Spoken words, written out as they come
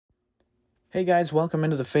Hey guys, welcome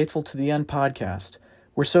into the Faithful to the End podcast.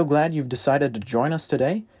 We're so glad you've decided to join us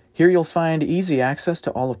today. Here you'll find easy access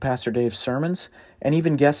to all of Pastor Dave's sermons and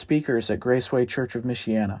even guest speakers at Graceway Church of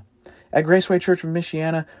Michiana. At Graceway Church of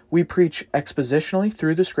Michiana, we preach expositionally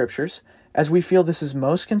through the Scriptures, as we feel this is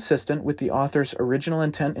most consistent with the author's original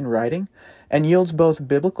intent in writing and yields both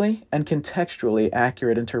biblically and contextually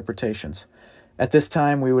accurate interpretations. At this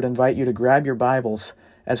time, we would invite you to grab your Bibles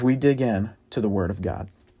as we dig in to the Word of God.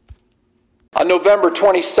 On November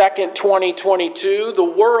 22nd, 2022, the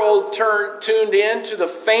world tuned in to the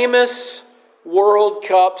famous World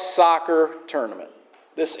Cup soccer tournament.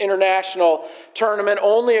 This international tournament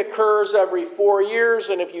only occurs every 4 years,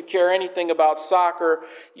 and if you care anything about soccer,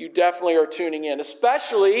 you definitely are tuning in,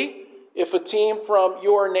 especially if a team from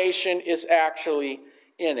your nation is actually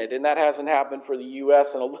in it. And that hasn't happened for the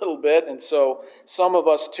U.S. in a little bit, and so some of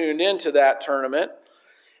us tuned into that tournament.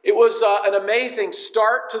 It was an amazing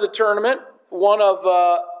start to the tournament. One of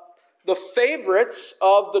the favorites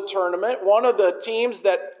of the tournament, one of the teams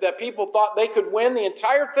that people thought they could win the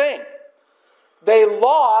entire thing. They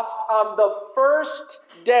lost on the first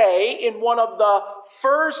day in one of the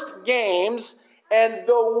first games, and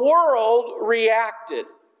the world reacted.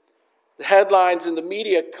 The headlines and the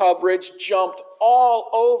media coverage jumped all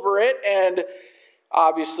over it and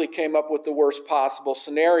obviously came up with the worst possible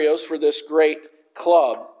scenarios for this great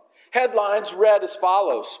club. Headlines read as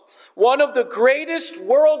follows: one of the greatest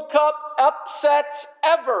World Cup upsets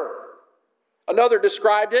ever. Another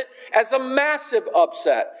described it as a massive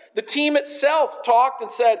upset. The team itself talked and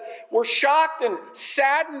said, "We're shocked and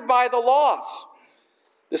saddened by the loss."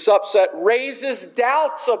 This upset raises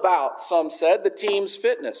doubts about, some said, the team's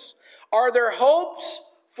fitness. Are their hopes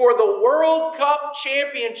for the World Cup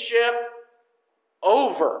championship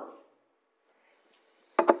over?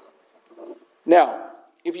 Now,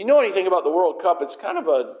 if you know anything about the World Cup, it's kind of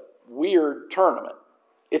a weird tournament.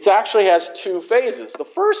 It actually has two phases. The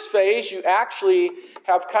first phase, you actually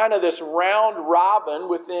have kind of this round robin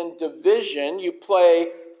within division. You play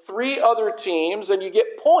 3 other teams and you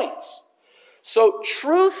get points. So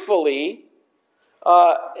truthfully,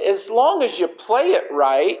 as long as you play it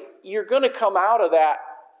right, you're going to come out of that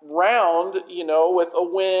round, with a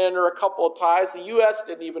win or a couple of ties. The U.S.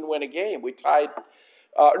 didn't even win a game. We tied.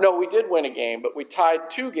 We did win a game, but we tied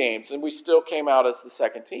 2 games, and we still came out as the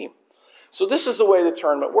second team. So this is the way the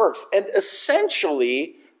tournament works. And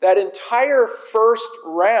essentially, that entire first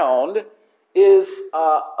round is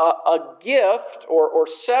a gift or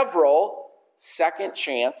several second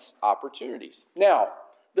chance opportunities. Now,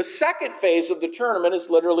 the second phase of the tournament is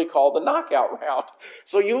literally called the knockout round.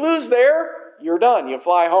 So you lose there, you're done. You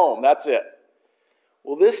fly home. That's it.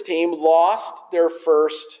 Well, this team lost their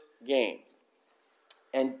first game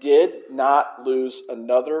and did not lose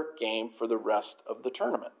another game for the rest of the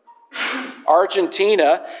tournament.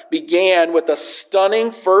 Argentina began with a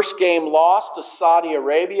stunning first game loss to Saudi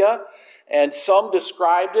Arabia, and some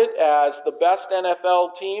described it as the best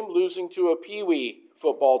NFL team losing to a peewee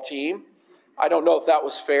football team. I don't know if that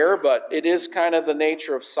was fair, but it is kind of the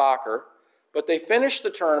nature of soccer. But they finished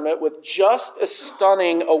the tournament with just as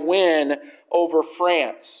stunning a win over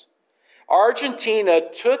France. Argentina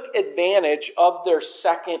took advantage of their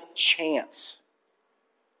second chance,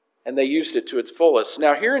 and they used it to its fullest.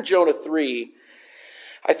 Now, here in Jonah 3,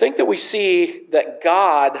 I think that we see that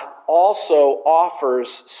God also offers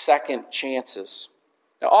second chances.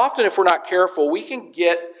 Now, often if we're not careful, we can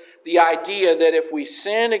get the idea that if we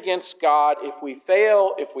sin against God, if we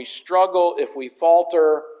fail, if we struggle, if we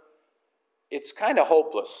falter, it's kind of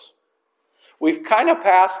hopeless. We've kind of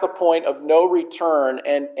passed the point of no return,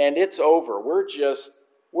 and it's over.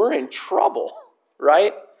 We're in trouble,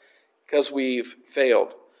 right? Because we've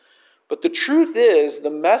failed. But the truth is,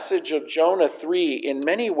 the message of Jonah 3 in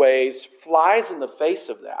many ways flies in the face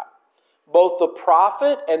of that. Both the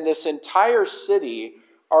prophet and this entire city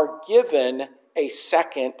are given a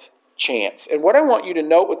second chance. And what I want you to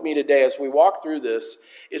note with me today as we walk through this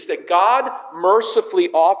is that God mercifully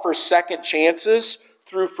offers second chances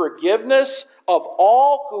through forgiveness of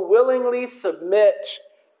all who willingly submit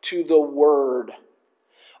to the Word.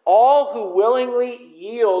 All who willingly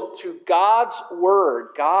yield to God's Word,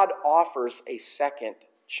 God offers a second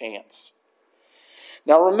chance.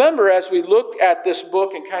 Now remember, as we looked at this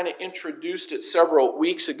book and kind of introduced it several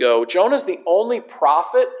weeks ago, Jonah's the only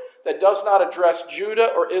prophet that does not address Judah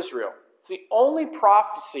or Israel. It's the only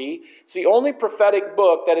prophecy, it's the only prophetic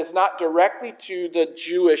book that is not directly to the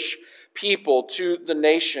Jewish people, to the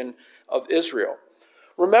nation of Israel.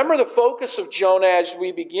 Remember the focus of Jonah as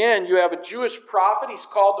we begin. You have a Jewish prophet. He's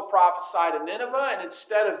called to prophesy to Nineveh, and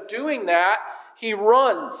instead of doing that, he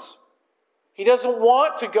runs. He doesn't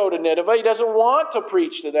want to go to Nineveh. He doesn't want to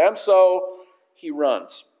preach to them, so he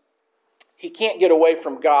runs. He can't get away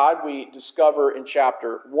from God, we discover in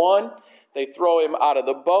chapter 1. They throw him out of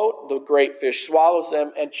the boat. The great fish swallows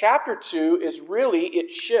him. And chapter 2 is really, it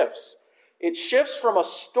shifts. It shifts from a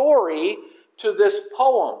story to this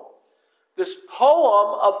poem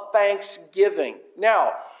of thanksgiving.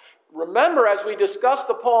 Now, remember, as we discussed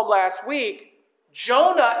the poem last week,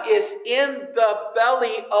 Jonah is in the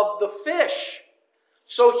belly of the fish.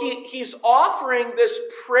 So he's offering this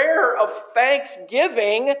prayer of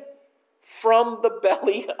thanksgiving from the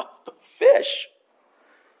belly of the fish.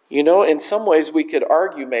 You know, in some ways we could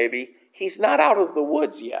argue maybe he's not out of the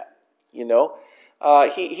woods yet. You know,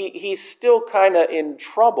 he's still kind of in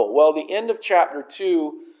trouble. Well, the end of chapter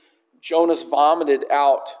 2, Jonah's vomited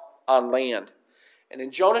out on land. And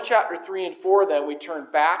in Jonah chapter 3 and 4, then, we turn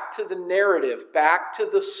back to the narrative, back to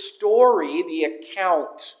the story, the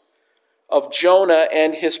account of Jonah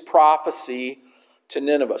and his prophecy to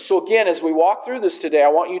Nineveh. So again, as we walk through this today, I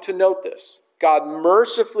want you to note this. God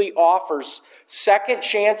mercifully offers second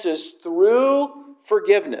chances through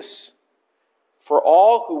forgiveness for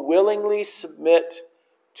all who willingly submit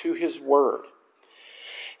to his word.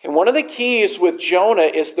 And one of the keys with Jonah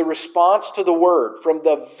is the response to the word. From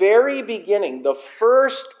the very beginning, the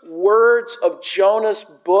first words of Jonah's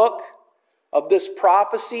book, of this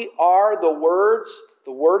prophecy, are the words,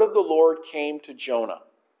 "The word of the Lord came to Jonah."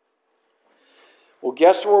 Well,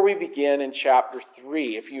 guess where we begin in chapter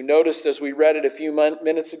 3? If you noticed as we read it a few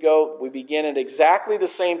minutes ago, we begin at exactly the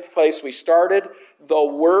same place we started. The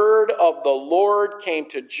word of the Lord came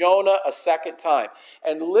to Jonah a second time.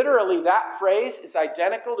 And literally that phrase is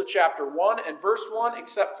identical to chapter 1 and verse 1,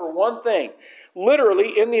 except for one thing.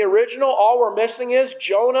 Literally, in the original, all we're missing is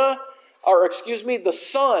the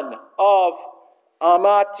son of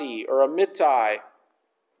Amittai.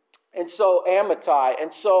 And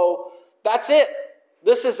so that's it.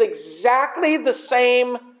 This is exactly the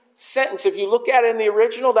same sentence. If you look at it in the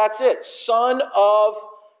original, that's it. Son of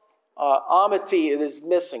Amittai, it is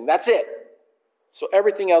missing. That's it. So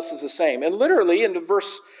everything else is the same. And literally, in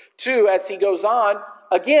verse 2, as he goes on,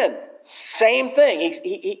 again, same thing.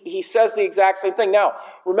 He says the exact same thing. Now,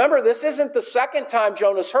 remember, this isn't the second time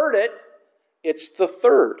Jonah's heard it. It's the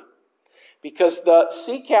third. Because the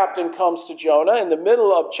sea captain comes to Jonah in the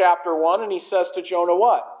middle of chapter 1, and he says to Jonah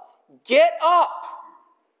what? Get up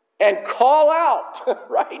and call out,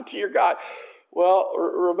 right, to your God. Well,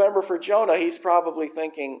 remember, for Jonah, he's probably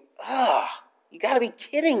thinking, you got to be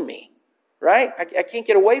kidding me, right? I can't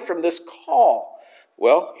get away from this call.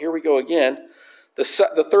 Well, here we go again.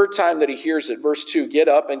 The third time that he hears it, verse 2, get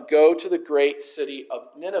up and go to the great city of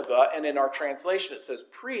Nineveh. And in our translation, it says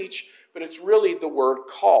preach, but it's really the word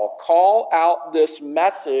call. Call out this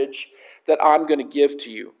message that I'm going to give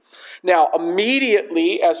to you. Now,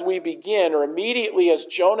 immediately as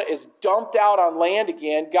Jonah is dumped out on land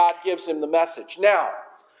again, God gives him the message. Now,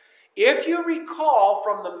 if you recall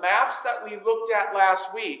from the maps that we looked at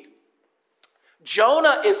last week,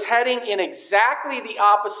 Jonah is heading in exactly the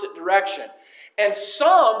opposite direction. And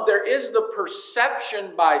there is the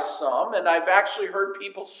perception by some, and I've actually heard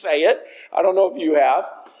people say it, I don't know if you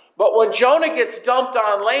have, but when Jonah gets dumped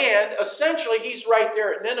on land, essentially he's right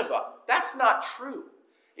there at Nineveh. That's not true.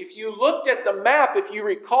 If you looked at the map, if you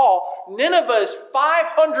recall, Nineveh is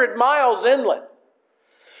 500 miles inland.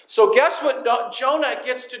 So guess what Jonah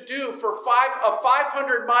gets to do for a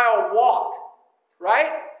 500-mile walk,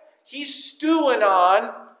 right? He's stewing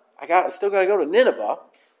on, I still got to go to Nineveh,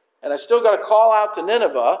 and I still got to call out to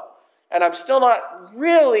Nineveh, and I'm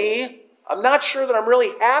not sure that I'm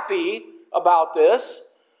really happy about this,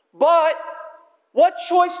 but what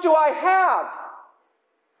choice do I have?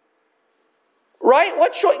 Right?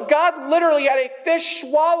 What choice? God literally had a fish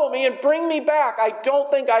swallow me and bring me back. I don't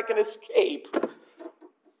think I can escape.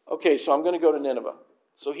 Okay, so I'm going to go to Nineveh.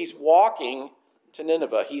 So he's walking to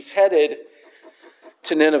Nineveh. He's headed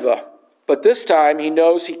to Nineveh. But this time he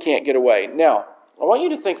knows he can't get away. Now, I want you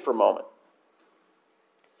to think for a moment.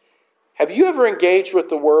 Have you ever engaged with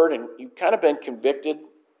the word and you've kind of been convicted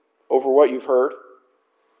over what you've heard?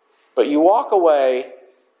 But you walk away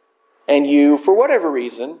and you, for whatever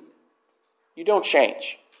reason, you don't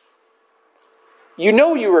change. You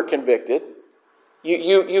know you were convicted.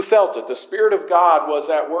 You felt it. The Spirit of God was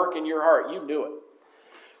at work in your heart. You knew it.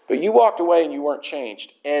 But you walked away and you weren't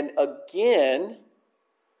changed. And again,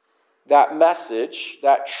 that message,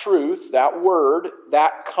 that truth, that word,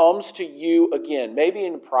 that comes to you again. Maybe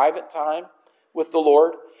in a private time with the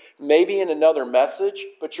Lord. Maybe in another message.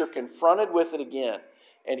 But you're confronted with it again.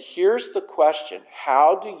 And here's the question.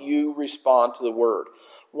 How do you respond to the word?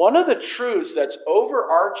 One of the truths that's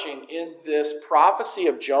overarching in this prophecy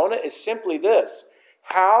of Jonah is simply this: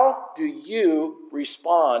 how do you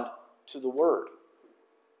respond to the word?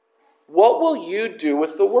 What will you do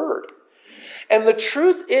with the word? And the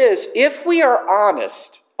truth is, if we are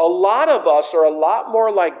honest, a lot of us are a lot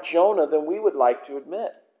more like Jonah than we would like to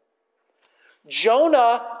admit.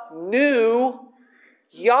 Jonah knew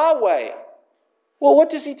Yahweh. Well, what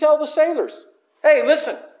does he tell the sailors? Hey,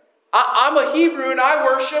 listen, I'm a Hebrew and I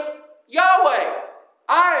worship Yahweh.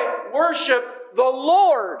 I worship the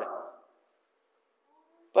Lord.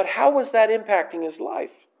 But how was that impacting his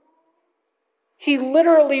life? He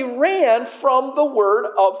literally ran from the word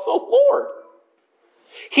of the Lord.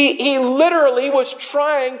 He literally was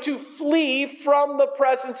trying to flee from the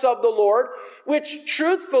presence of the Lord, which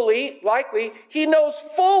truthfully, likely, he knows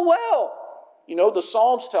full well. You know, the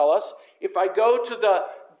Psalms tell us, if I go to the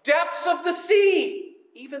depths of the sea,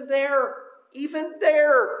 even there,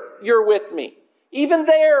 you're with me. Even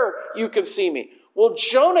there, you can see me. Well,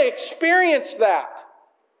 Jonah experienced that.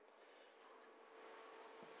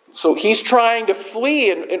 So he's trying to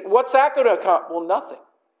flee, and what's that going to accomplish? Well, nothing.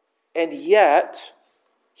 And yet,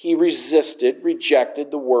 he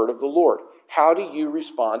rejected the word of the Lord. How do you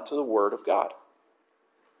respond to the word of God?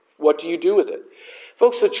 What do you do with it?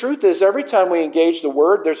 Folks, the truth is, every time we engage the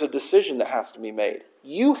word, there's a decision that has to be made.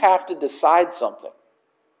 You have to decide something.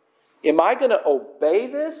 Am I going to obey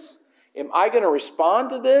this? Am I going to respond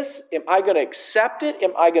to this? Am I going to accept it?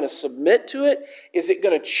 Am I going to submit to it? Is it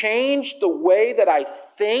going to change the way that I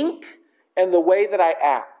think and the way that I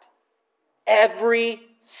act? Every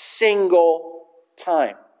single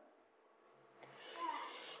time.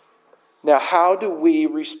 Now, how do we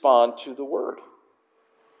respond to the word?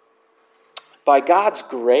 By God's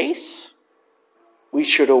grace, we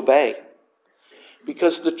should obey.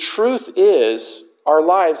 Because the truth is, our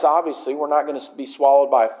lives, obviously, we're not going to be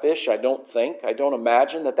swallowed by a fish, I don't think. I don't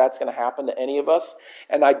imagine that that's going to happen to any of us.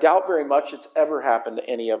 And I doubt very much it's ever happened to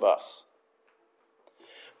any of us.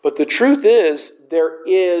 But the truth is, there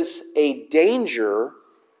is a danger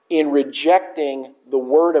in rejecting the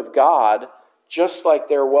word of God, just like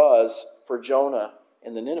there was for Jonah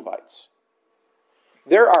and the Ninevites.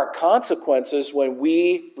 There are consequences when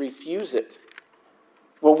we refuse it,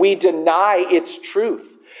 when we deny its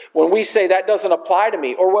truth, when we say that doesn't apply to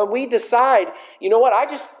me, or when we decide, you know what,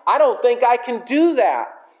 I don't think I can do that.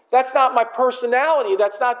 That's not my personality.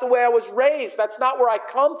 That's not the way I was raised. That's not where I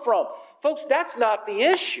come from. Folks, that's not the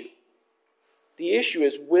issue. The issue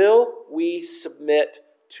is, will we submit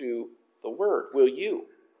to the word? Will you?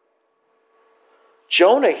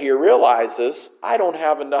 Jonah here realizes, I don't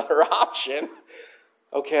have another option.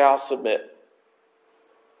 Okay, I'll submit.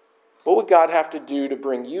 What would God have to do to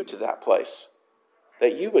bring you to that place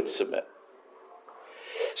that you would submit?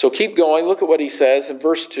 So keep going. Look at what he says in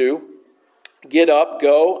verse 2. Get up,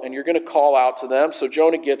 go, and you're going to call out to them. So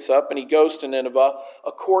Jonah gets up and he goes to Nineveh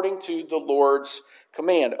according to the Lord's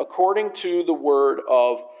command, according to the word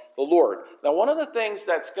of the Lord. Now, one of the things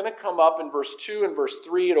that's going to come up in verse 2 and verse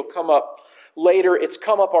 3, it'll come up later, it's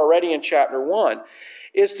come up already in chapter 1,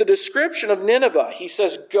 is the description of Nineveh. He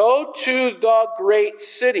says, go to the great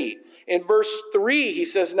city. In verse 3, he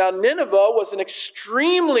says, now Nineveh was an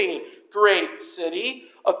extremely great city,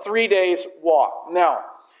 a 3 days walk. Now,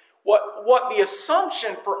 what the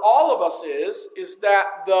assumption for all of us is that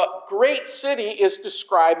the great city is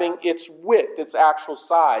describing its width, its actual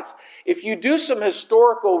size. If you do some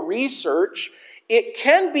historical research, it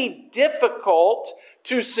can be difficult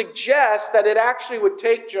to suggest that it actually would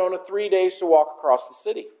take Jonah 3 days to walk across the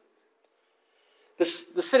city. The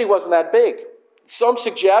city wasn't that big. Some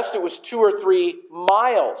suggest it was 2 or 3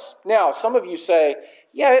 miles. Now, some of you say,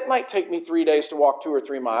 yeah, it might take me 3 days to walk 2 or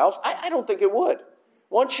 3 miles. I don't think it would.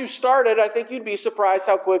 Once you started, I think you'd be surprised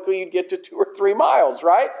how quickly you'd get to 2 or 3 miles,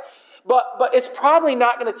 right? But it's probably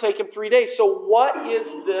not going to take him 3 days. So what is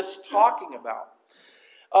this talking about?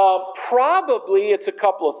 Probably it's a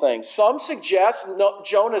couple of things. Some suggest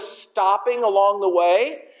Jonah stopping along the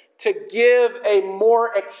way to give a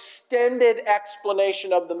more extended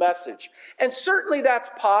explanation of the message. And certainly that's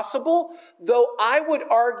possible, though I would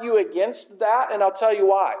argue against that, and I'll tell you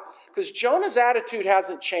why. Because Jonah's attitude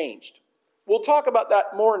hasn't changed. We'll talk about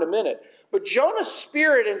that more in a minute. But Jonah's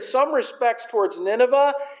spirit, in some respects towards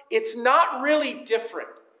Nineveh, it's not really different.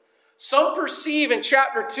 Some perceive in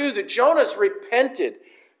chapter 2 that Jonah's repented.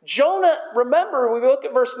 Jonah, remember, we look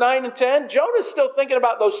at verse 9 and 10, Jonah's still thinking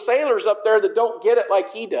about those sailors up there that don't get it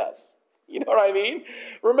like he does. You know what I mean?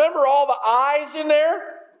 Remember all the I's in there?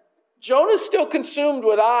 Jonah's still consumed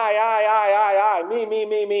with I,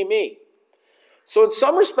 me. So in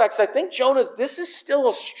some respects, I think Jonah, this is still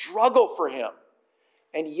a struggle for him.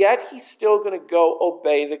 And yet he's still going to go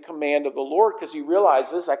obey the command of the Lord because he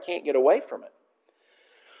realizes, I can't get away from it.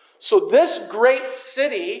 So this great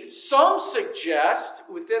city, some suggest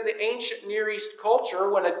within the ancient Near East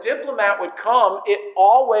culture, when a diplomat would come, it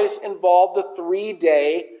always involved a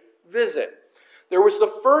 3-day visit. There was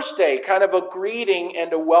the first day, kind of a greeting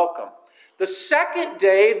and a welcome. The second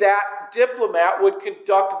day, that diplomat would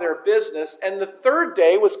conduct their business. And the third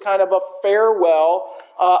day was kind of a farewell,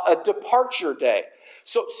 a departure day.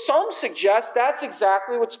 So some suggest that's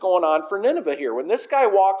exactly what's going on for Nineveh here. When this guy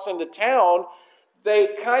walks into town, they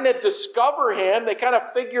kind of discover him. They kind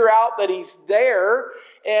of figure out that he's there.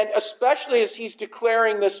 And especially as he's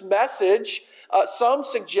declaring this message, some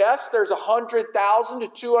suggest there's 100,000 to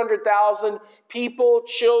 200,000 people,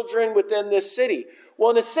 children within this city.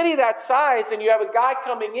 Well, in a city that size, and you have a guy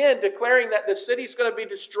coming in declaring that the city's going to be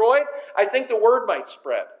destroyed, I think the word might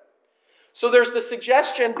spread. So there's the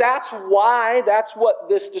suggestion that's what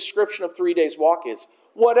this description of 3 days walk is.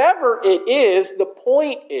 Whatever it is, the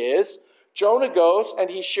point is, Jonah goes and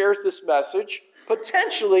he shares this message,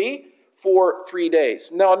 potentially for 3 days.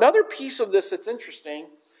 Now, another piece of this that's interesting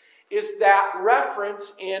is that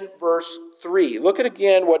reference in verse 3. Look at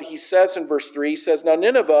again what he says in verse 3. He says, now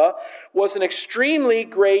Nineveh was an extremely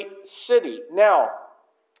great city. Now,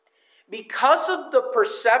 because of the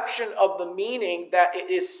perception of the meaning that it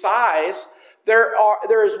is size,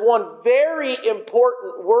 there is one very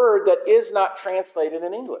important word that is not translated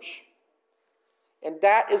in English. And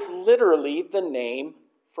that is literally the name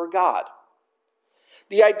for God.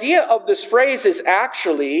 The idea of this phrase is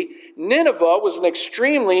actually Nineveh was an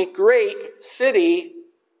extremely great city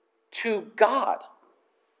to God.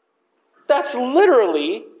 That's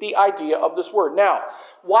literally the idea of this word. Now,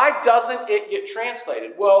 why doesn't it get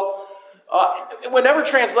translated? Well, whenever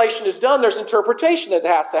translation is done, there's interpretation that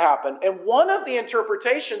has to happen. And one of the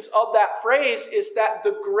interpretations of that phrase is that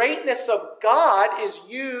the greatness of God is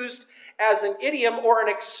used as an idiom or an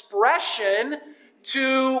expression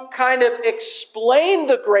to kind of explain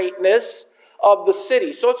the greatness of the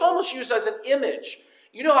city. So it's almost used as an image.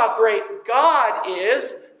 You know how great God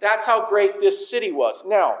is, that's how great this city was.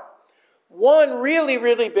 Now, one really,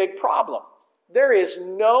 really big problem. There is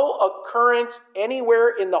no occurrence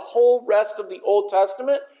anywhere in the whole rest of the Old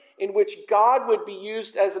Testament in which God would be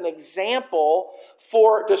used as an example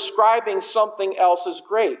for describing something else as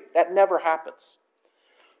great. That never happens.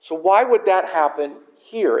 So why would that happen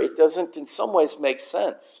here? It doesn't in some ways make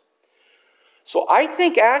sense. So I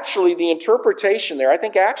think actually the interpretation there, I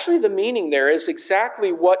think actually the meaning there is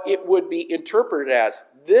exactly what it would be interpreted as.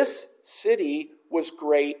 This city was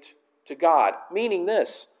great to God. Meaning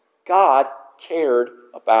this, God cared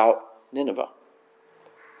about Nineveh.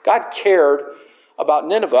 God cared about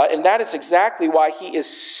Nineveh, and that is exactly why he is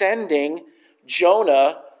sending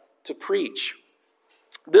Jonah to preach.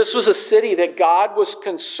 This was a city that God was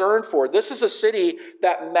concerned for. This is a city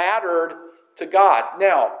that mattered to God.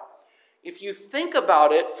 Now, if you think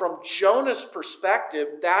about it from Jonah's perspective,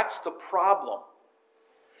 that's the problem.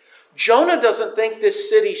 Jonah doesn't think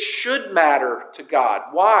this city should matter to God.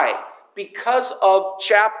 Why? Because of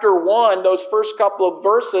chapter 1, those first couple of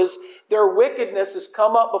verses, their wickedness has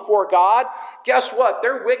come up before God. Guess what?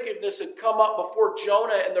 Their wickedness had come up before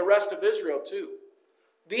Jonah and the rest of Israel too.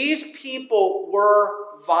 These people were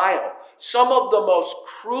vile. Some of the most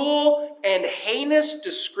cruel and heinous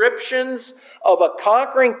descriptions of a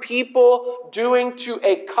conquering people doing to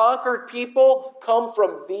a conquered people come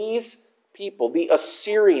from these people, the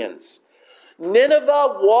Assyrians.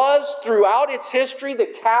 Nineveh was, throughout its history,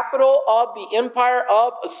 the capital of the empire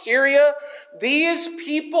of Assyria. These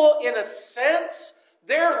people, in a sense,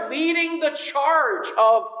 they're leading the charge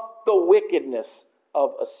of the wickedness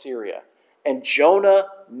of Assyria. And Jonah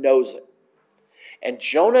knows it. And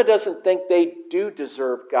Jonah doesn't think they do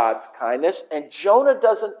deserve God's kindness. And Jonah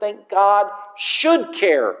doesn't think God should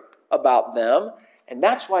care about them. And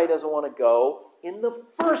that's why he doesn't want to go in the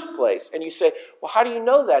first place. And you say, well, how do you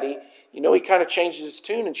know that? He kind of changes his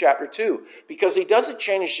tune in chapter 2. Because he doesn't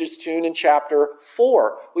change his tune in chapter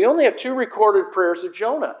 4. We only have 2 recorded prayers of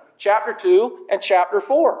Jonah. Chapter 2 and chapter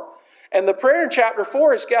 4. And the prayer in chapter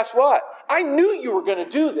 4 is, guess what? I knew you were going to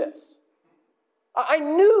do this. I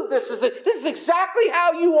knew this is exactly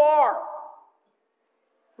how you are.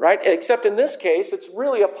 Right? Except in this case, it's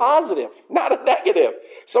really a positive, not a negative.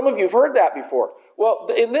 Some of you have heard that before. Well,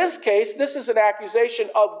 in this case, this is an accusation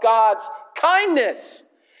of God's kindness.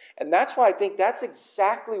 And that's why I think that's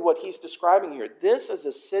exactly what he's describing here. This is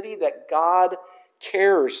a city that God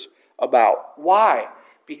cares about. Why?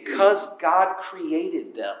 Because God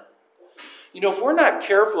created them. If we're not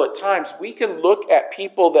careful at times, we can look at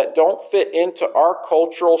people that don't fit into our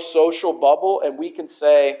cultural, social bubble, and we can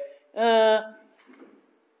say, And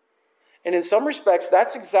in some respects,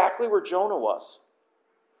 that's exactly where Jonah was.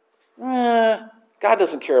 God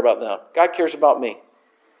doesn't care about them. God cares about me.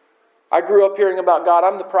 I grew up hearing about God.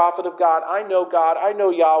 I'm the prophet of God. I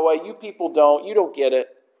know Yahweh. You people don't. You don't get it.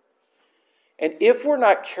 And if we're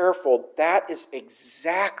not careful, that is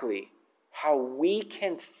exactly how we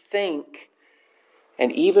can think,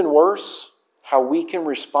 and even worse, how we can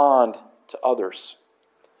respond to others.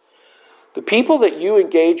 The people that you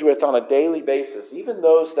engage with on a daily basis, even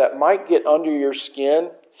those that might get under your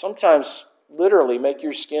skin, sometimes literally make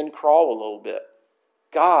your skin crawl a little bit.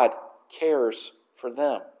 God cares for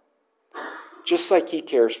them, just like He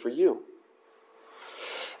cares for you.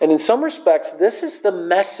 And in some respects, this is the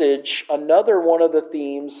message, another one of the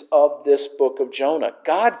themes of this book of Jonah.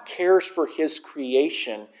 God cares for His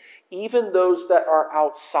creation, even those that are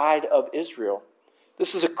outside of Israel.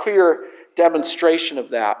 This is a clear demonstration of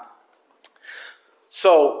that.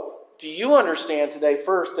 So, do you understand today,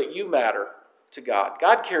 first, that you matter to God?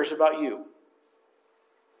 God cares about you.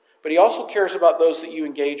 But He also cares about those that you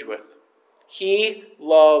engage with. He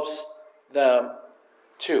loves them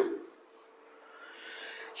too.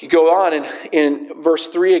 You go on in verse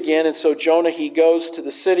 3 again, and so Jonah, he goes to the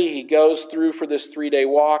city, he goes through for this 3-day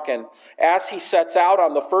walk, and as he sets out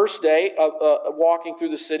on the first day of walking through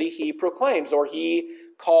the city, he proclaims, or he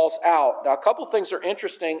calls out. Now, a couple things are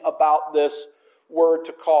interesting about this word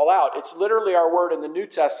to call out. It's literally our word in the New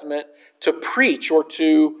Testament to preach or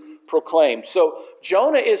to proclaim. So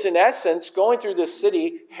Jonah is in essence going through this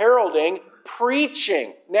city, heralding,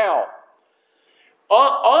 preaching. Now,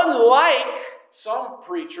 unlike some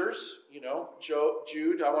preachers,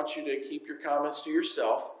 Jude, I want you to keep your comments to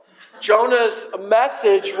yourself. Jonah's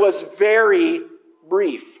message was very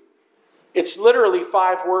brief. It's literally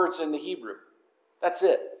 5 words in the Hebrew. That's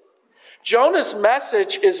it. Jonah's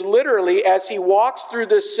message is literally, as he walks through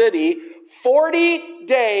this city, 40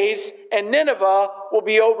 days and Nineveh will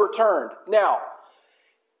be overturned. Now,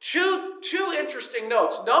 two interesting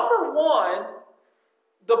notes. Number one,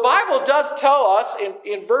 the Bible does tell us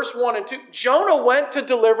in verse 1 and 2, Jonah went to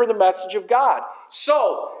deliver the message of God.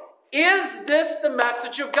 So, is this the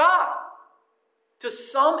message of God? To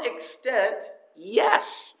some extent,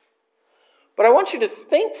 yes. But I want you to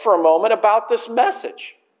think for a moment about this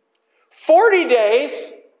message. 40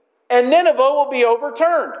 days and Nineveh will be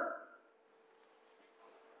overturned.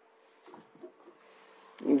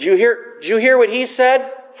 Did you hear what he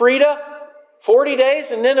said, Frida? 40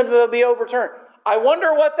 days and Nineveh will be overturned. I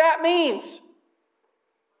wonder what that means.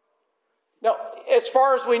 Now, as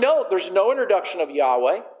far as we know, there's no introduction of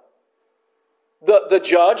Yahweh, the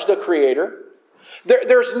judge, the creator.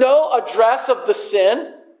 There's no address of the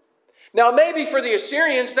sin. Now, maybe for the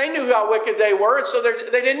Assyrians, they knew how wicked they were, and so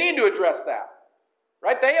they didn't need to address that.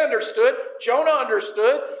 Right? They understood. Jonah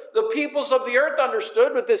understood. The peoples of the earth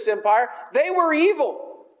understood with this empire. They were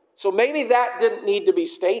evil. So maybe that didn't need to be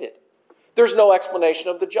stated. There's no explanation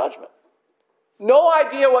of the judgment. No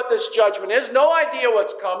idea what this judgment is. No idea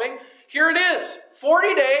what's coming. Here it is.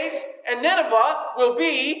 40 days and Nineveh will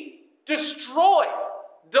be destroyed.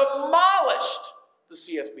 Demolished, the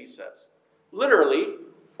CSB says. Literally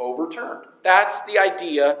overturned. That's the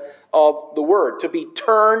idea of the word. To be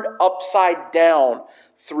turned upside down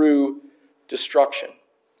through destruction.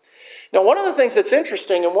 Now, one of the things that's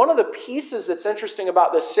interesting, and one of the pieces that's interesting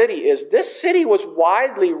about this city is this city was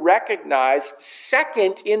widely recognized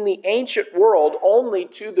second in the ancient world only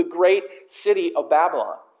to the great city of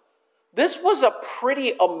Babylon. This was a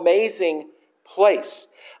pretty amazing place.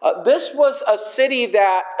 This was a city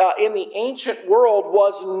that in the ancient world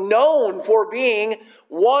was known for being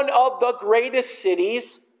one of the greatest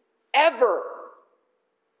cities ever.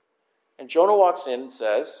 And Jonah walks in and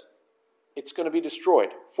says, it's going to be destroyed.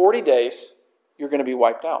 40 days, you're going to be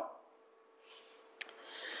wiped out.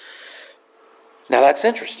 Now that's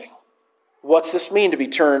interesting. What's this mean to be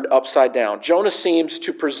turned upside down? Jonah seems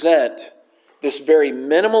to present this very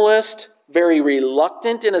minimalist, very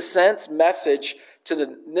reluctant in a sense, message to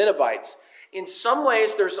the Ninevites. In some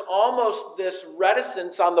ways, there's almost this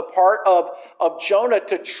reticence on the part of Jonah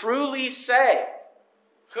to truly say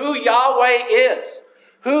who Yahweh is,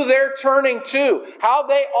 who they're turning to, how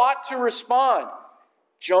they ought to respond.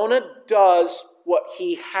 Jonah does what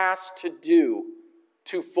he has to do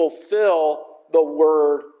to fulfill the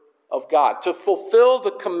word of God, to fulfill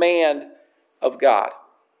the command of God.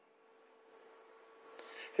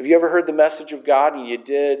 Have you ever heard the message of God and you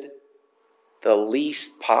did the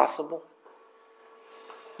least possible?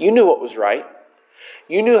 You knew what was right.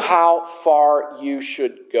 You knew how far you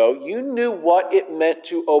should go. You knew what it meant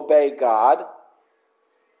to obey God.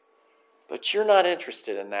 But you're not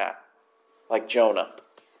interested in that, like Jonah.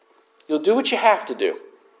 You'll do what you have to do.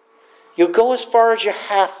 You'll go as far as you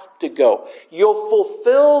have to go. You'll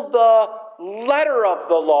fulfill the letter of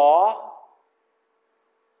the law,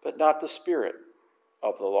 but not the spirit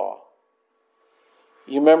of the law.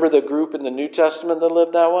 You remember the group in the New Testament that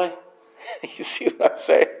lived that way? You see what I'm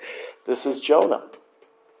saying? This is Jonah.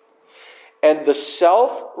 And the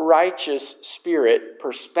self-righteous spirit,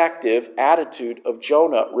 perspective, attitude of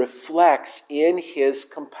Jonah reflects in his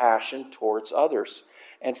compassion towards others.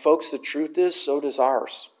 And folks, the truth is, so does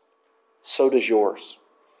ours. So does yours.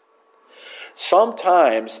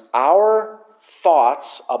 Sometimes our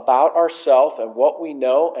thoughts about ourselves and what we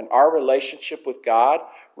know and our relationship with God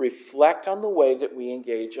reflect on the way that we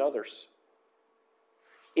engage others.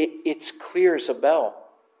 It's clear as a bell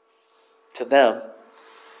to them.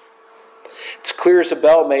 It's clear as a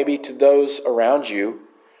bell maybe to those around you,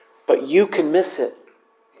 but you can miss it.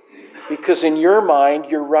 Because in your mind,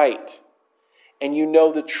 you're right. And you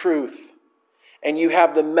know the truth. And you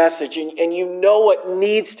have the message. And you know what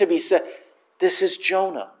needs to be said. This is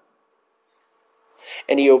Jonah.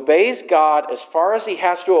 And he obeys God as far as he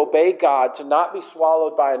has to obey God to not be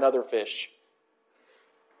swallowed by another fish.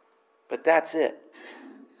 But that's it.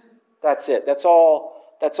 That's it. That's all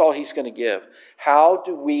he's going to give. How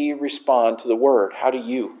do we respond to the word? How do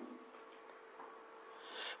you?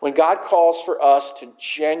 When God calls for us to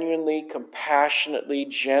genuinely, compassionately,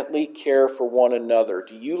 gently care for one another,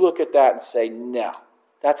 do you look at that and say, no,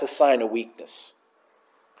 that's a sign of weakness.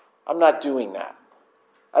 I'm not doing that.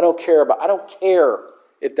 I don't care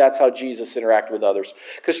if that's how Jesus interacted with others.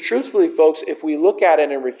 Because truthfully, folks, if we look at it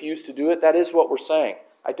and refuse to do it, that is what we're saying.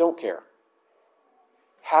 I don't care.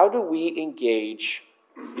 How do we engage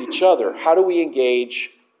each other? How do we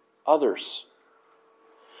engage others?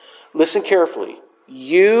 Listen carefully.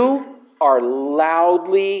 You are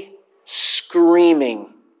loudly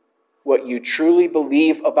screaming what you truly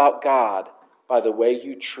believe about God by the way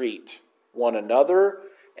you treat one another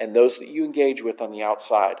and those that you engage with on the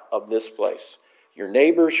outside of this place. Your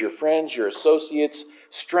neighbors, your friends, your associates,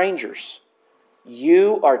 strangers.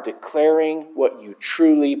 You are declaring what you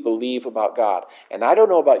truly believe about God. And I don't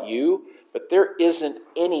know about you, but there isn't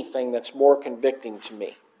anything that's more convicting to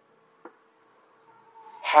me.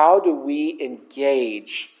 How do we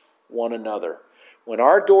engage one another? When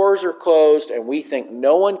our doors are closed and we think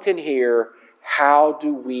no one can hear, how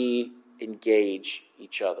do we engage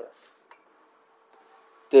each other?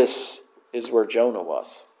 This is where Jonah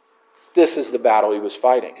was. This is the battle he was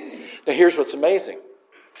fighting. Now here's what's amazing.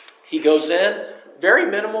 He goes in, very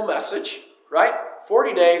minimal message, right?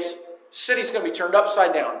 40 days, city's going to be turned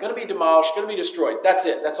upside down, going to be demolished, going to be destroyed. That's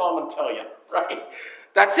it. That's all I'm going to tell you, right?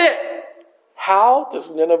 That's it. How does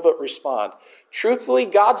Nineveh respond? Truthfully,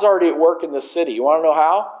 God's already at work in the city. You want to know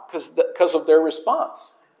how? Because of their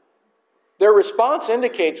response. Their response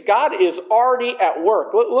indicates God is already at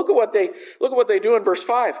work. Look at what they do in verse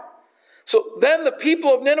 5. So then the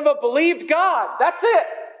people of Nineveh believed God. That's it.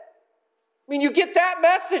 I mean, you get that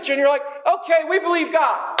message and you're like, okay, we believe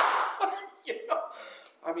God.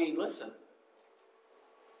 Listen.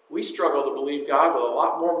 We struggle to believe God with a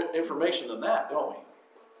lot more information than that, don't we?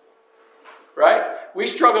 Right? We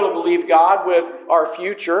struggle to believe God with our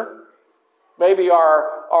future, maybe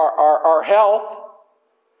our health,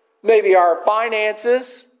 maybe our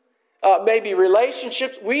finances, maybe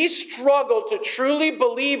relationships. We struggle to truly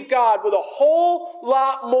believe God with a whole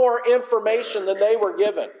lot more information than they were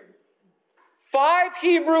given. 5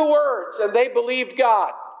 Hebrew words, and they believed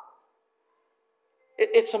God.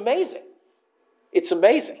 It's amazing. It's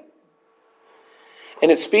amazing. And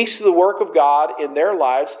it speaks to the work of God in their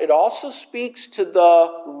lives. It also speaks to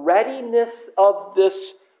the readiness of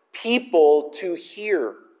this people to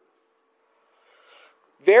hear.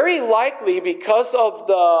 Very likely because of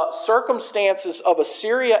the circumstances of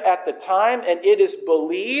Assyria at the time, and it is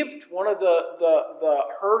believed, one of the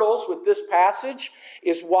hurdles with this passage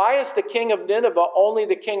is, why is the king of Nineveh only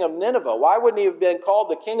the king of Nineveh? Why wouldn't he have been called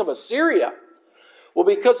the king of Assyria? Well,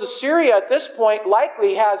 because Assyria at this point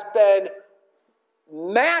likely has been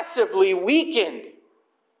massively weakened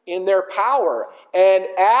in their power. And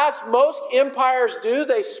as most empires do,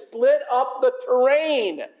 they split up the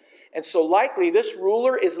terrain. And so likely this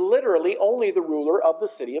ruler is literally only the ruler of the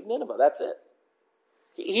city of Nineveh. That's it.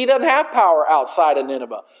 He doesn't have power outside of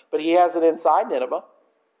Nineveh, but he has it inside Nineveh.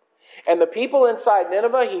 And the people inside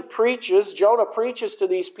Nineveh, Jonah preaches to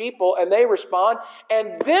these people, and they respond.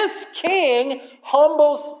 And this king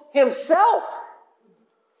humbles himself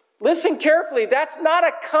Listen carefully. That's not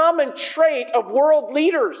a common trait of world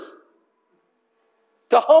leaders,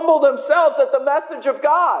 to humble themselves at the message of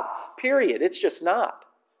God. Period. It's just not.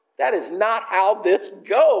 That is not how this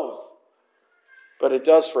goes. But it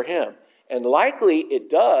does for him. And likely it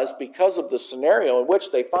does because of the scenario in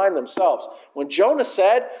which they find themselves. When Jonah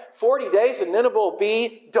said 40 days and Nineveh will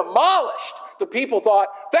be demolished, the people thought,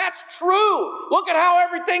 that's true. Look at how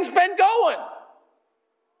everything's been going.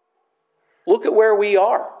 Look at where we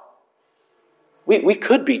are. We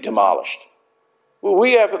could be demolished.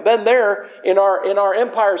 We haven't been there in our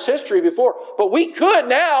empire's history before, but we could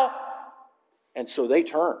now. And so they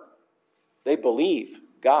turn. They believe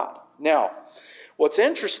God. Now, what's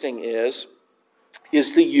interesting is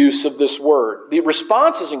the use of this word. The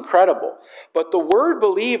response is incredible, but the word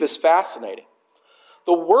believe is fascinating.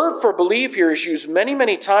 The word for believe here is used many,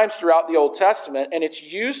 many times throughout the Old Testament, and it's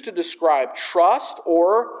used to describe trust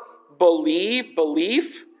or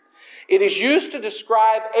belief. It is used to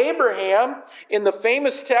describe Abraham in the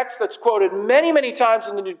famous text that's quoted many, many times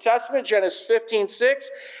in the New Testament, Genesis 15:6.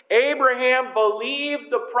 Abraham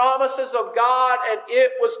believed the promises of God, and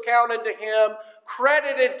it was counted to him,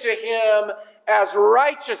 credited to him as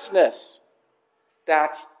righteousness.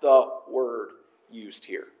 That's the word used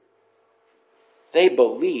here. They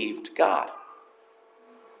believed God.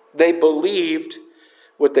 They believed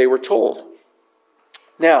what they were told.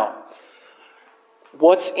 Now,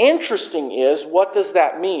 what's interesting is, what does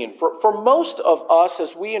that mean? For most of us,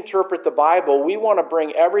 as we interpret the Bible, we want to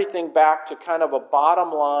bring everything back to kind of a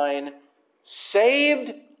bottom line,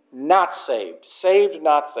 saved, not saved. Saved,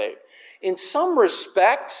 not saved. In some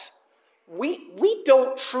respects, we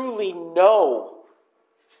don't truly know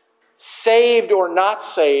saved or not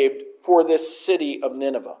saved for this city of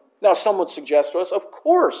Nineveh. Now, some would suggest to us, of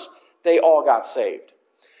course, they all got saved.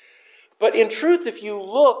 But in truth, if you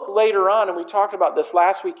look later on, and we talked about this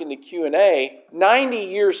last week in the Q&A, 90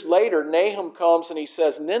 years later, Nahum comes and he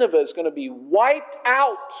says, Nineveh is going to be wiped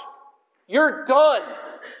out. You're done.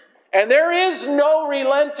 And there is no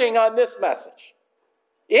relenting on this message.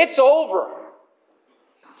 It's over.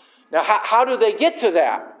 Now, how do they get to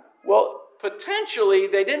that? Well, potentially,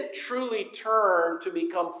 they didn't truly turn to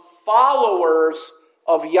become followers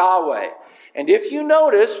of Yahweh. And if you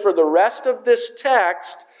notice, for the rest of this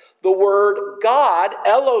text, the word God,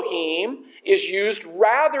 Elohim, is used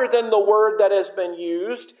rather than the word that has been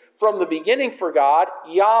used from the beginning for God,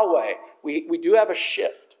 Yahweh. We do have a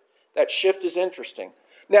shift. That shift is interesting.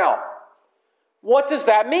 Now, what does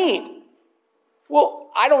that mean?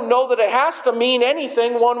 Well, I don't know that it has to mean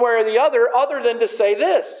anything one way or the other than to say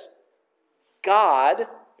this. God,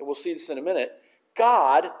 and we'll see this in a minute,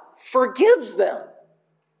 God forgives them.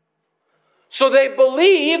 So they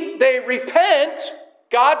believe, they repent,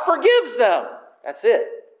 God forgives them. That's it.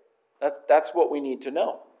 That's what we need to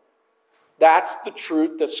know. That's the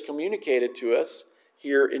truth that's communicated to us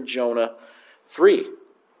here in Jonah 3.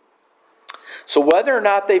 So whether or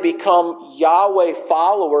not they become Yahweh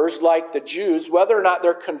followers like the Jews, whether or not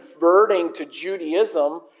they're converting to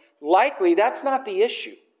Judaism, likely that's not the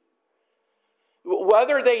issue.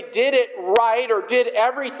 Whether they did it right or did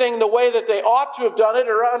everything the way that they ought to have done it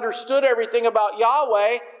or understood everything about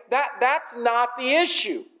Yahweh, that's not the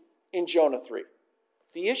issue in Jonah 3.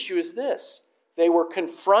 The issue is this. They were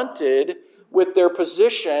confronted with their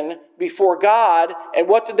position before God, and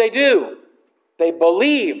what did they do? They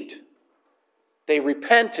believed. They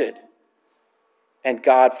repented. And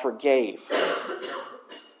God forgave.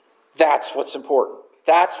 That's what's important.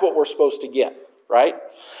 That's what we're supposed to get, right?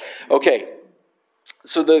 Okay.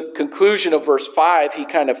 So the conclusion of verse 5, he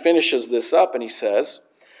kind of finishes this up and he says,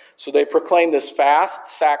 so they proclaim this fast,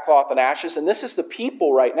 sackcloth and ashes, and this is the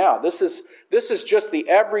people right now. This is just the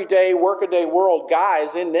everyday, workaday world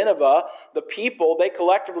guys in Nineveh. The people, they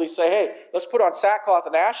collectively say, hey, let's put on sackcloth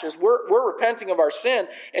and ashes. We're repenting of our sin.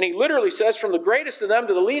 And he literally says, from the greatest of them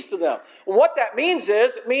to the least of them. And what that means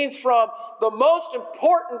is, it means from the most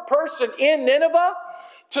important person in Nineveh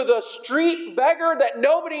to the street beggar that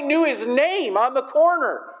nobody knew his name on the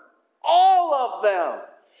corner. All of them.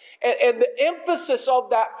 And the emphasis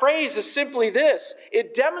of that phrase is simply this.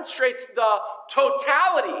 It demonstrates the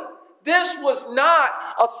totality. This was not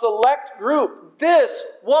a select group. This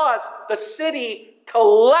was the city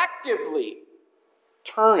collectively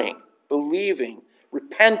turning, believing,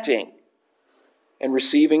 repenting, and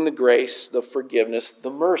receiving the grace, the forgiveness,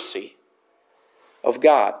 the mercy of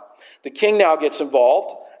God. The king now gets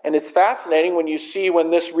involved. And it's fascinating when you see when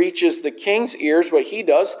this reaches the king's ears, what he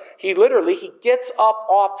does, he gets up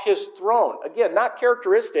off his throne. Again, not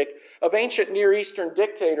characteristic of ancient Near Eastern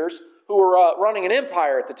dictators who were running an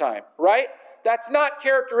empire at the time, right? That's not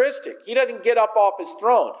characteristic. He doesn't get up off his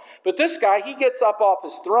throne. But this guy, he gets up off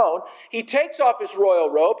his throne. He takes off his royal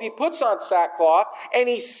robe. He puts on sackcloth. And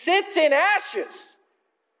he sits in ashes.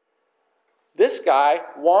 This guy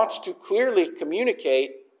wants to clearly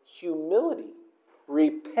communicate humility,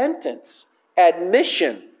 repentance,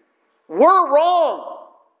 admission. We're wrong.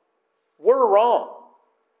 We're wrong.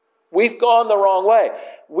 We've gone the wrong way.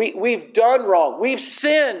 We've done wrong. We've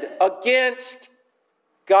sinned against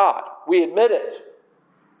God. We admit it.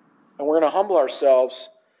 And we're going to humble ourselves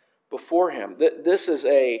before Him. This is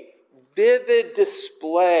a vivid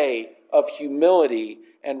display of humility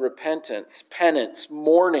and repentance, penance,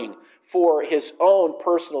 mourning for his own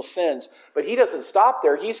personal sins. But he doesn't stop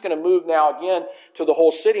there. He's going to move now again to the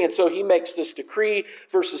whole city. And so he makes this decree,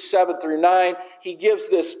 verses 7 through 9. He gives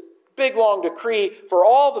this big long decree for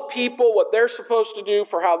all the people, what they're supposed to do,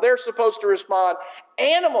 for how they're supposed to respond.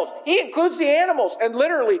 Animals. He includes the animals. And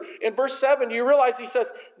literally, in verse 7, do you realize he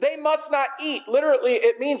says, they must not eat. Literally,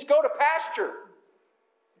 it means go to pasture.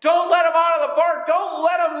 Don't let them out of the barn. Don't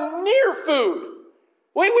let them near food.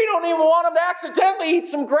 We don't even want them to accidentally eat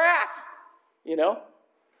some grass. You know?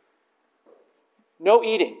 No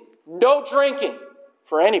eating. No drinking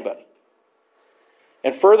for anybody.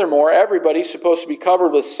 And furthermore, everybody's supposed to be covered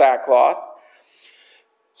with sackcloth.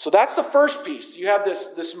 So that's the first piece. You have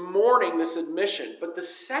this mourning, this admission. But the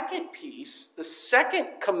second piece, the second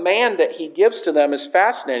command that he gives to them is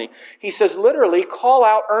fascinating. He says, literally, call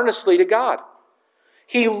out earnestly to God.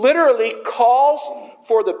 He literally calls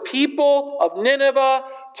for the people of Nineveh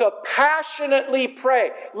to passionately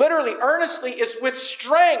pray. Literally, earnestly is with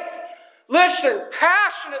strength. Listen,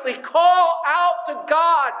 passionately call out to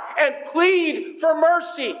God and plead for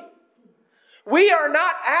mercy. We are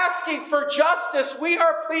not asking for justice. We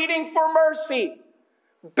are pleading for mercy.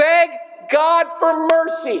 Beg God for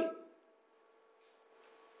mercy.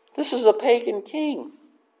 This is a pagan king.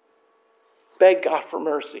 Beg God for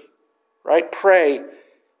mercy. Right? Pray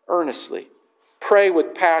earnestly. Pray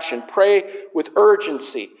with passion. Pray with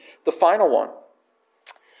urgency. The final one.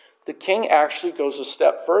 The king actually goes a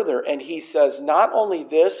step further and he says not only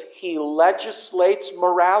this, he legislates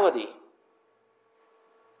morality.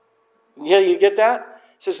 Yeah, you get that?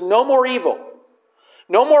 He says no more evil.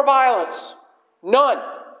 No more violence. None.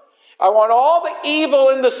 I want all the evil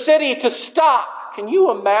in the city to stop. Can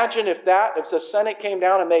you imagine if the Senate came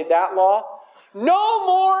down and made that law? No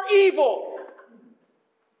more evil.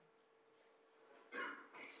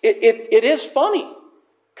 It is funny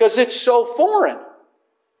because it's so foreign,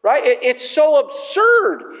 right? It's so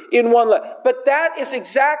absurd in one level. But that is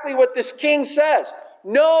exactly what this king says.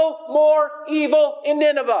 No more evil in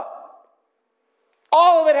Nineveh.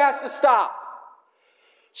 All of it has to stop.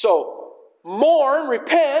 So mourn,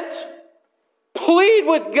 repent, plead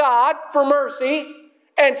with God for mercy,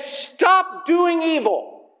 and stop doing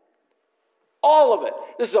evil. All of it.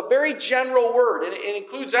 This is a very general word, and it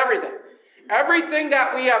includes everything. Everything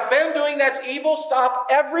that we have been doing that's evil, stop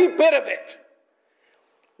every bit of it.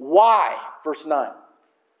 Why? Verse 9.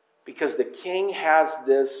 Because the king has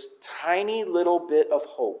this tiny little bit of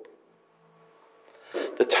hope.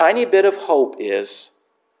 The tiny bit of hope is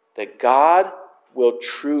that God will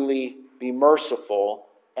truly be merciful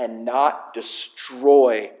and not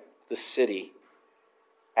destroy the city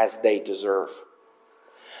as they deserve.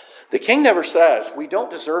 The king never says, we don't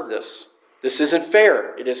deserve this. This isn't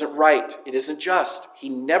fair. It isn't right. It isn't just. He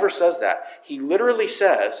never says that. He literally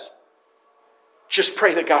says, just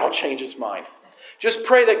pray that God will change his mind. Just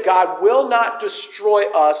pray that God will not destroy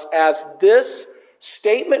us, as this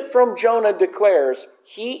statement from Jonah declares,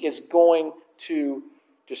 he is going to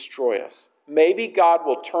destroy us. Maybe God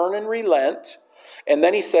will turn and relent. And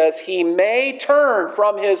then he says, he may turn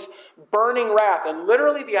from his burning wrath. And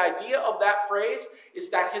literally the idea of that phrase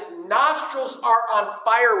is that his nostrils are on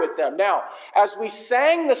fire with them. Now, as we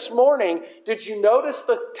sang this morning, did you notice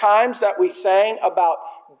the times that we sang about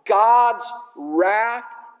God's wrath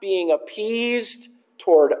being appeased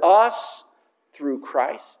toward us through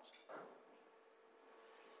Christ?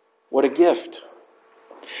 What a gift.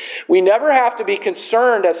 We never have to be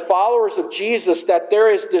concerned as followers of Jesus that there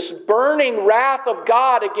is this burning wrath of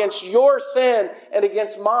God against your sin and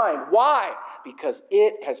against mine. Why? Because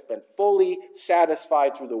it has been fully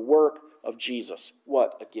satisfied through the work of Jesus.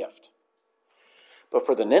 What a gift. But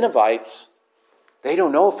for the Ninevites, they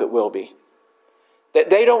don't know if it will be.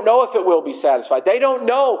 They don't know if it will be satisfied. They don't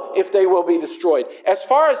know if they will be destroyed. As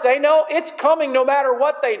far as they know, it's coming no matter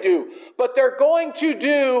what they do. But they're going to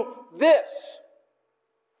do this,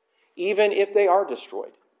 even if they are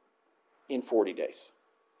destroyed in 40 days.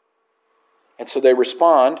 And so they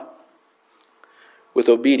respond with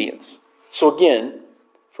obedience. So again,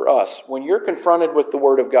 for us. When you're confronted with the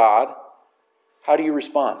Word of God, how do you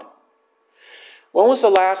respond? When was the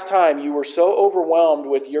last time you were so overwhelmed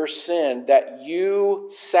with your sin that you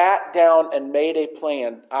sat down and made a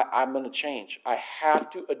plan? I'm going to change. I have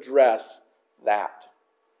to address that.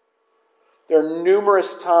 There are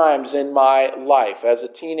numerous times in my life, as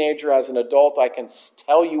a teenager, as an adult, I can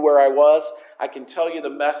tell you where I was. I can tell you the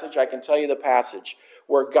message. I can tell you the passage.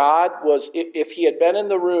 Where God was, if He had been in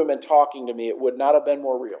the room and talking to me, it would not have been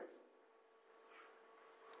more real.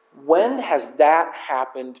 When has that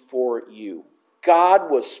happened for you?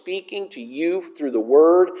 God was speaking to you through the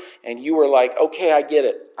Word, and you were like, okay, I get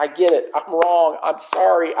it. I get it. I'm wrong. I'm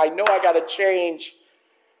sorry. I know I got to change.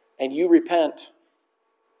 And you repent.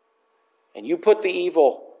 And you put the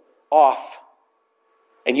evil off.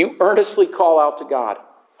 And you earnestly call out to God.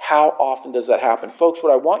 How often does that happen? Folks,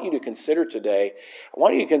 what I want you to consider today, I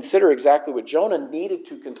want you to consider exactly what Jonah needed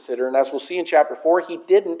to consider, and as we'll see in chapter 4, he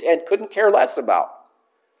didn't and couldn't care less about.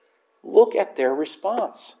 Look at their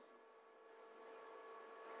response.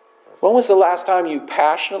 When was the last time you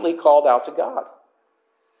passionately called out to God?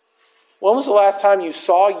 When was the last time you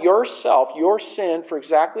saw yourself, your sin, for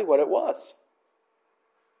exactly what it was?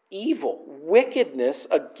 Evil, wickedness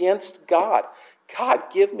against God. God,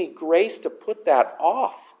 give me grace to put that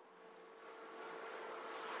off.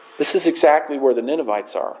 This is exactly where the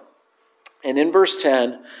Ninevites are. And in verse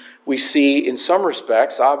 10, we see, in some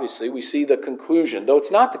respects, obviously, we see the conclusion. Though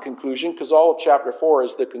it's not the conclusion, because all of chapter 4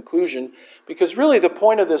 is the conclusion, because really the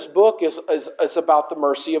point of this book is about the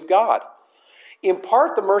mercy of God. In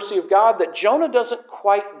part, the mercy of God that Jonah doesn't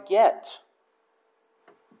quite get.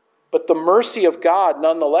 But the mercy of God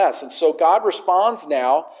nonetheless. And so God responds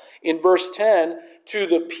now in verse 10 to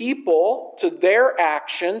the people, to their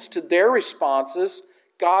actions, to their responses.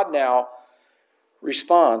 God now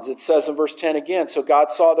responds. It says in verse 10 again, so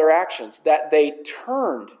God saw their actions, that they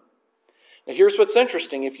turned. Now here's what's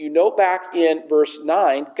interesting. If you note back in verse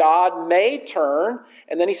 9, God may turn,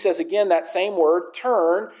 and then he says again that same word,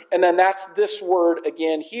 turn, and then that's this word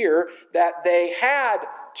again here, that they had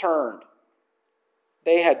turned.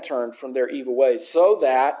 They had turned from their evil ways, so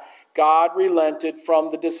that God relented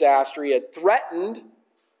from the disaster He had threatened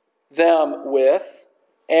them with,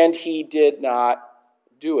 and He did not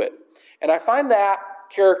do it. And I find that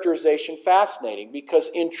characterization fascinating because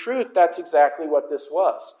in truth, that's exactly what this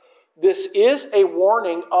was. This is a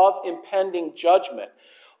warning of impending judgment.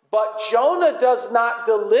 But Jonah does not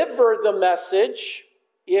deliver the message,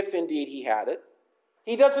 if indeed he had it.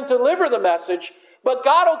 He doesn't deliver the message, but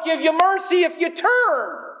God will give you mercy if you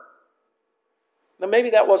turn. Now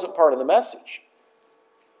maybe that wasn't part of the message.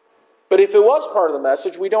 But if it was part of the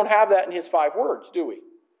message, we don't have that in His 5 words, do we?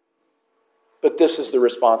 But this is the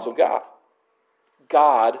response of God.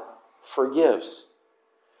 God forgives.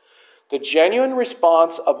 The genuine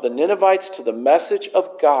response of the Ninevites to the message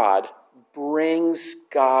of God brings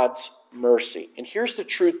God's mercy. And here's the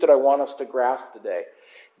truth that I want us to grasp today.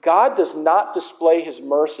 God does not display His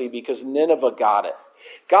mercy because Nineveh got it.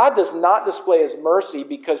 God does not display His mercy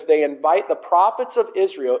because they invite the prophets of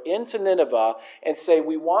Israel into Nineveh and say,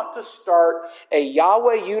 we want to start a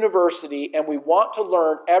Yahweh university and we want to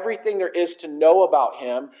learn everything there is to know about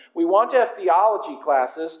Him. We want to have theology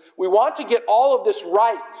classes. We want to get all of this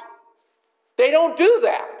right. They don't do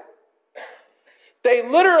that. They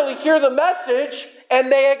literally hear the message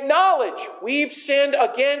and they acknowledge we've sinned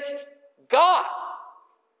against God.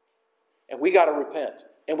 And we got to repent.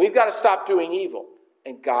 And we've got to stop doing evil.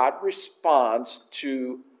 And God responds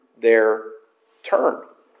to their turn.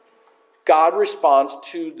 God responds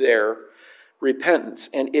to their repentance.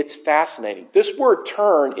 And it's fascinating. This word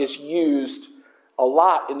turn is used a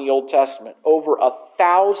lot in the Old Testament. Over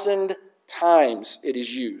 1,000 times it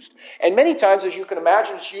is used. And many times, as you can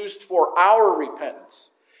imagine, it's used for our repentance.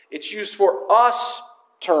 It's used for us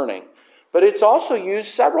turning. But it's also used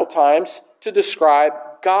several times to describe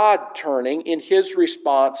God turning in His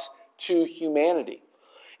response to humanity.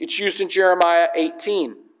 It's used in Jeremiah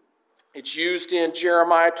 18. It's used in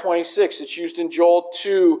Jeremiah 26. It's used in Joel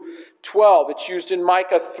 2:12. It's used in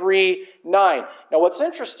Micah 3:9. Now what's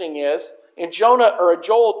interesting is, in Joel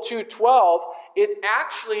 2:12, it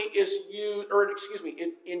actually is used,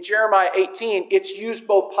 in Jeremiah 18, it's used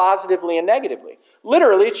both positively and negatively.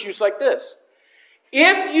 Literally, it's used like this.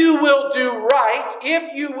 If you will do right,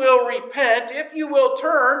 if you will repent, if you will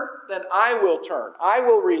turn, then I will turn. I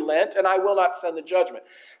will relent, and I will not send the judgment.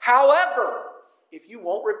 However, if you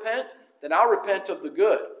won't repent, then I'll repent of the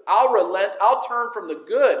good. I'll relent. I'll turn from the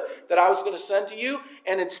good that I was going to send to you,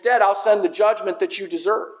 and instead I'll send the judgment that you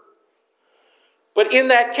deserve. But in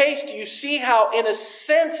that case, do you see how, in a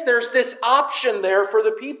sense, there's this option there for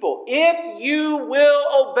the people? If you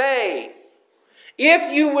will obey,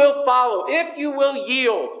 if you will follow, if you will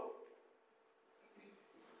yield,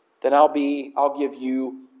 then I'll give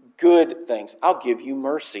you good things. I'll give you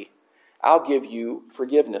mercy. I'll give you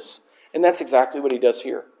forgiveness. And that's exactly what he does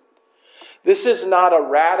here. This is not a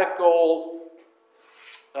radical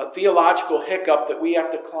theological hiccup that we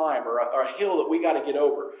have to climb or a hill that we got to get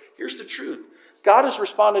over. Here's the truth. God has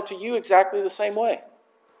responded to you exactly the same way.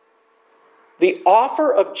 The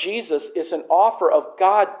offer of Jesus is an offer of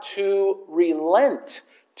God to relent,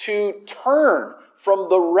 to turn from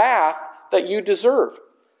the wrath that you deserve.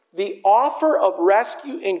 The offer of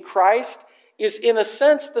rescue in Christ is, in a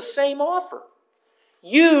sense, the same offer.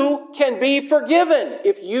 You can be forgiven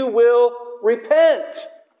if you will repent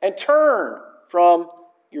and turn from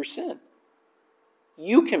your sin.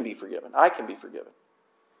 You can be forgiven. I can be forgiven.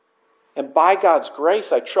 And by God's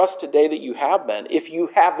grace, I trust today that you have been. If you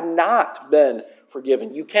have not been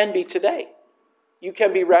forgiven, you can be today. You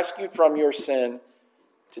can be rescued from your sin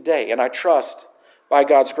today. And I trust by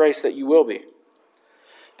God's grace that you will be.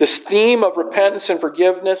 This theme of repentance and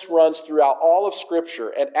forgiveness runs throughout all of Scripture.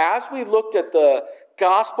 And as we looked at the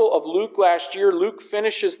Gospel of Luke last year, Luke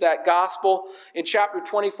finishes that Gospel in chapter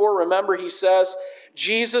 24. Remember, he says,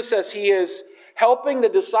 Jesus, as he is helping the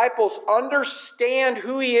disciples understand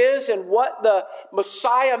who he is and what the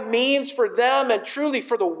Messiah means for them and truly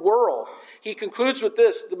for the world. He concludes with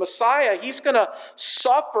this: the Messiah, he's going to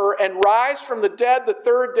suffer and rise from the dead the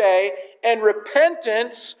third day, and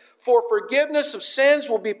repentance for forgiveness of sins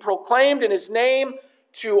will be proclaimed in his name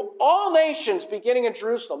to all nations, beginning in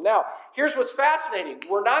Jerusalem. Now, here's what's fascinating.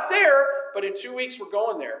 We're not there, but in 2 weeks we're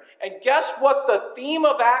going there. And guess what the theme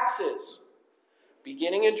of Acts is?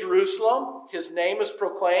 Beginning in Jerusalem, his name is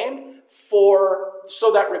proclaimed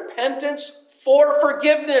so that repentance for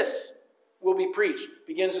forgiveness will be preached.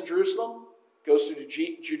 Begins in Jerusalem, goes through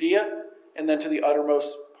Judea, and then to the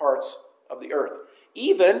uttermost parts of the earth.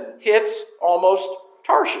 Even hits almost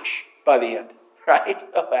Tarshish by the end, right,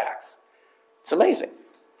 of Acts. It's amazing.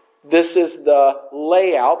 This is the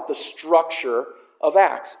layout, the structure of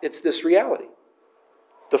Acts. It's this reality.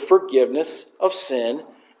 The forgiveness of sin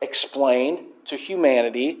explained to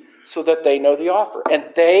humanity so that they know the offer. And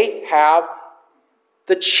they have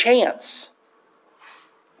the chance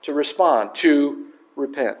to respond, to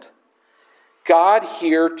repent. God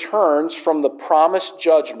here turns from the promised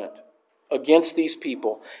judgment against these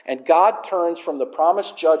people. And God turns from the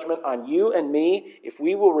promised judgment on you and me if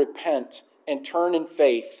we will repent and turn in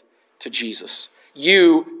faith to Jesus.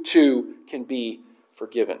 You too can be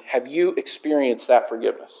forgiven. Have you experienced that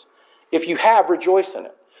forgiveness? If you have, rejoice in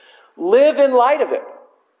it. Live in light of it.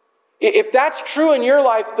 If that's true in your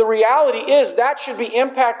life, the reality is that should be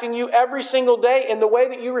impacting you every single day in the way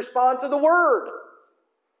that you respond to the Word.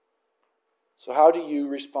 So how do you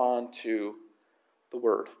respond to the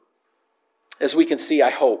Word? As we can see, I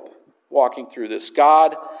hope, walking through this,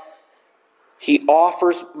 God, He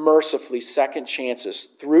offers mercifully second chances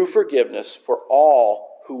through forgiveness for all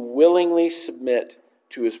who willingly submit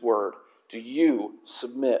to His Word. Do you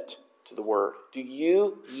submit to the Word? Do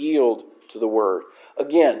you yield to the Word?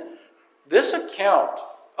 Again, this account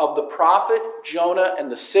of the prophet Jonah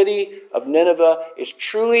and the city of Nineveh is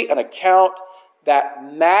truly an account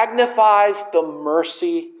that magnifies the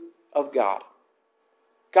mercy of God.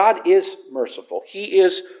 God is merciful. He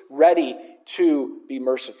is ready to be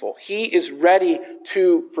merciful. He is ready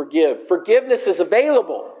to forgive. Forgiveness is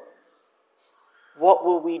available. What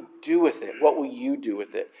will we do with it? What will you do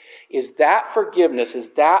with it? Is that forgiveness,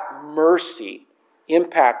 is that mercy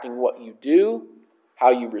impacting what you do, how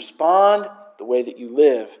you respond, the way that you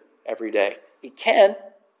live every day? It can,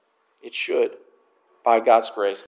 it should, by God's grace.